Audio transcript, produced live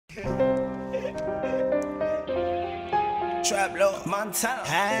Trapplord, Montana.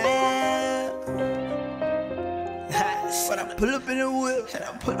 When I pull up in the whip, and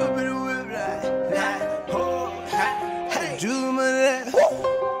I pull up in the whip like, oh, had the juice on my neck.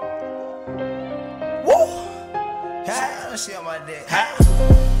 Woo! Don't shit on my dick.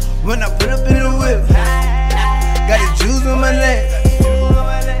 When I pull up in the whip, got the juice on my neck.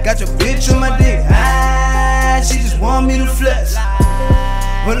 Got your bitch on my dick. She just want me to flex.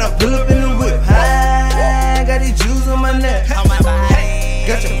 When I pull up in the whip, got these jewels on my neck. Got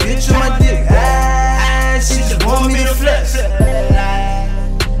your bitch on my dick. She just want me to flex.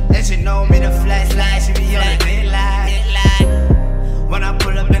 And she know me to flex like she be on the dick like. When I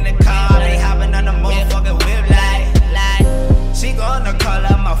pull up in the car, they hopping on the motherfucking whip like. She gonna call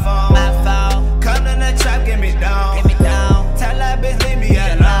up my phone. Come to the trap, get me down. Tell that bitch leave me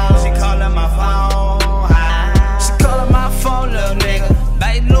alone. She callin' my phone. She callin' my phone, little nigga.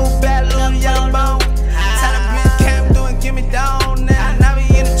 Like little bad, little young bone. Tell that bitch came through and get me down. Now we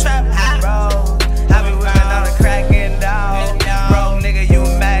in the trap, bro. I be working on the crack getting down. Bro, nigga, you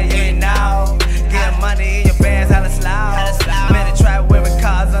mad, you ain't know. Getting money in your bands, hella slow. Man, the trap wearing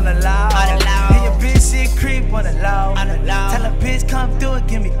cars on the low. And your bitch, she creep on the low. Tell a bitch come through and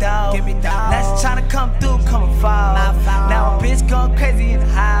give me dough. Now she tryna come through, come and fall. Now a bitch going crazy in the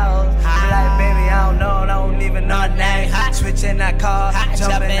house. Be like, baby, I don't know, I don't even know her name. Switching that car,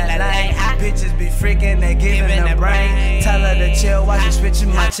 jumping that lane. Bitches be freaking, they giving the brain. Tell her to chill while she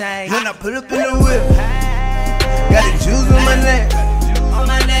switching my chain. When I pull up in the whip, got the jewels on my neck.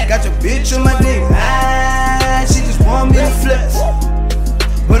 Got your bitch on my dick. She just want me to flex.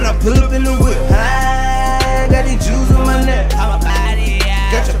 When I pull up in the whip, got these jewels on my neck.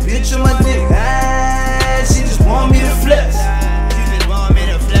 Got your bitch on my dick. She just want me to flex. She just want me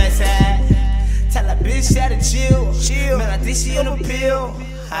to flex. Tell a bitch how to chill. Man, I think she on the pill.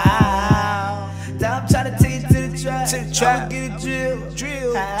 Now I'm tryna take you to the trap. I'ma get a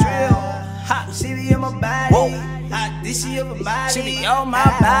drill. She be on my body. This she on my body. She be on my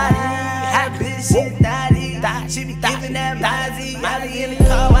body. Hot bitch, she a thotty. She be giving that body. Molly in the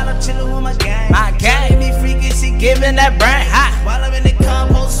car while I'm chillin' with my gang. My gang be freakin', she giving that brain. While I'm in the car,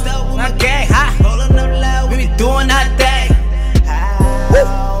 post up with my gang. Rollin' up loud, we be doing our thing.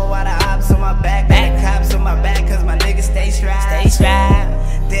 Why the ops on my back? Cops on my back, cause my niggas stay strapped.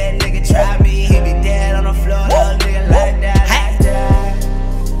 Dead nigga try me, he be dead on the floor. Little nigga like that.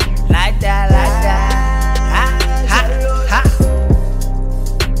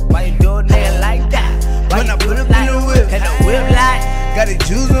 Why you do a nigga like that? When I put up in the whip, and the whip like, got the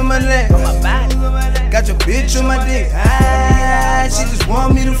jewels on my neck, on my back. Got your bitch on my dick. She just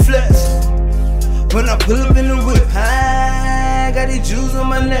want me to flex. When I pull up in the whip, got these jewels on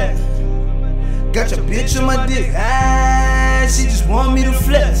my neck. Got your bitch on my dick. She just want me to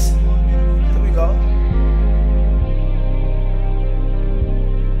flex.